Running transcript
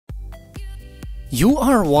You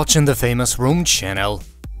are watching the Famous Room channel.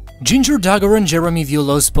 Jinger, Duggar and Jeremy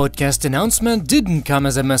Vuolo's podcast announcement didn't come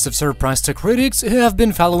as a massive surprise to critics who have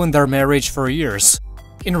been following their marriage for years.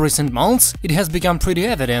 In recent months, it has become pretty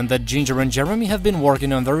evident that Jinger and Jeremy have been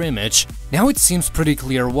working on their image. Now it seems pretty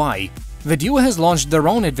clear why. The duo has launched their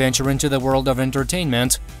own adventure into the world of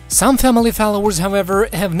entertainment. Some family followers, however,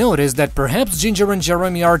 have noticed that perhaps Jinger and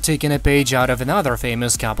Jeremy are taking a page out of another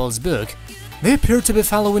famous couple's book. They appear to be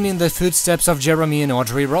following in the footsteps of Jeremy and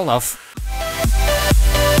Audrey Roloff.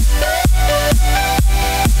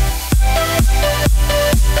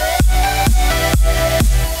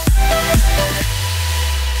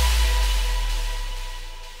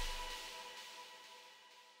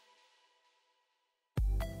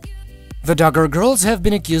 The Duggar girls have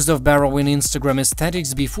been accused of borrowing Instagram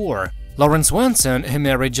aesthetics before. Lawrence Wanson, who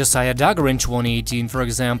married Josiah Duggar in 2018, for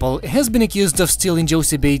example, has been accused of stealing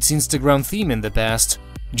Josie Bates' Instagram theme in the past.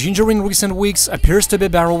 Jinger in recent weeks appears to be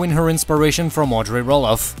borrowing her inspiration from Audrey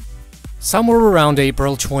Roloff. Somewhere around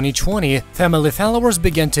April 2020, family followers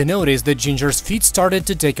began to notice that Jinger's feet started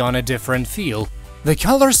to take on a different feel. The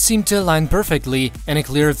colors seemed to align perfectly, and a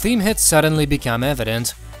clear theme had suddenly become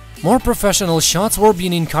evident. More professional shots were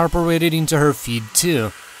being incorporated into her feed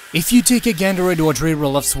too. If you take a gander at Audrey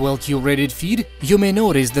Roloff's well-curated feed, you may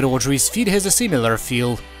notice that Audrey's feed has a similar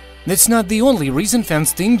feel. That's not the only reason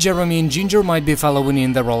fans think Jeremy and Jinger might be following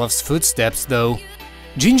in the Roloff's footsteps, though.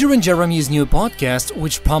 Jinger and Jeremy's new podcast,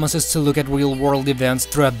 which promises to look at real-world events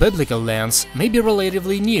through a biblical lens, may be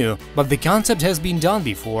relatively new, but the concept has been done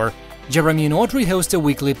before. Jeremy and Audrey host a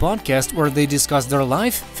weekly podcast where they discuss their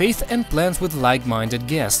life, faith and plans with like-minded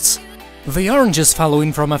guests. They aren't just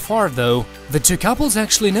following from afar, though. The two couples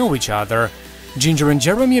actually know each other. Jinger and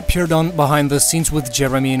Jeremy appeared on Behind the Scenes with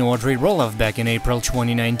Jeremy and Audrey Roloff back in April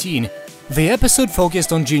 2019. The episode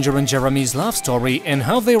focused on Jinger and Jeremy's love story and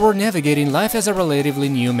how they were navigating life as a relatively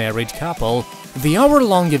new married couple. The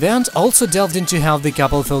hour-long event also delved into how the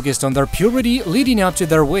couple focused on their purity leading up to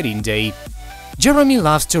their wedding day. Jeremy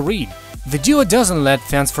loves to read. The duo doesn't let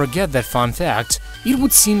fans forget that fun fact. It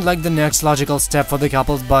would seem like the next logical step for the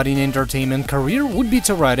couple's budding entertainment career would be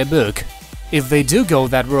to write a book. If they do go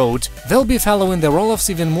that road, they'll be following the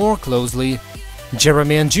Roloffs even more closely.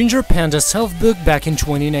 Jeremy and Jinger penned a self-book back in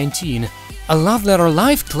 2019. A Love Letter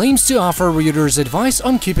Life claims to offer readers advice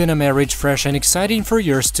on keeping a marriage fresh and exciting for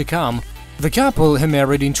years to come. The couple, who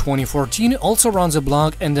married in 2014, also runs a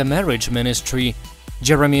blog and a marriage ministry.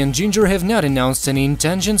 Jeremy and Jinger have not announced any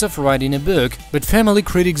intentions of writing a book, but family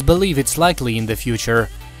critics believe it's likely in the future.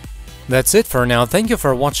 That's it for now, thank you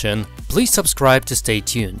for watching, please subscribe to stay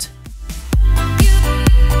tuned.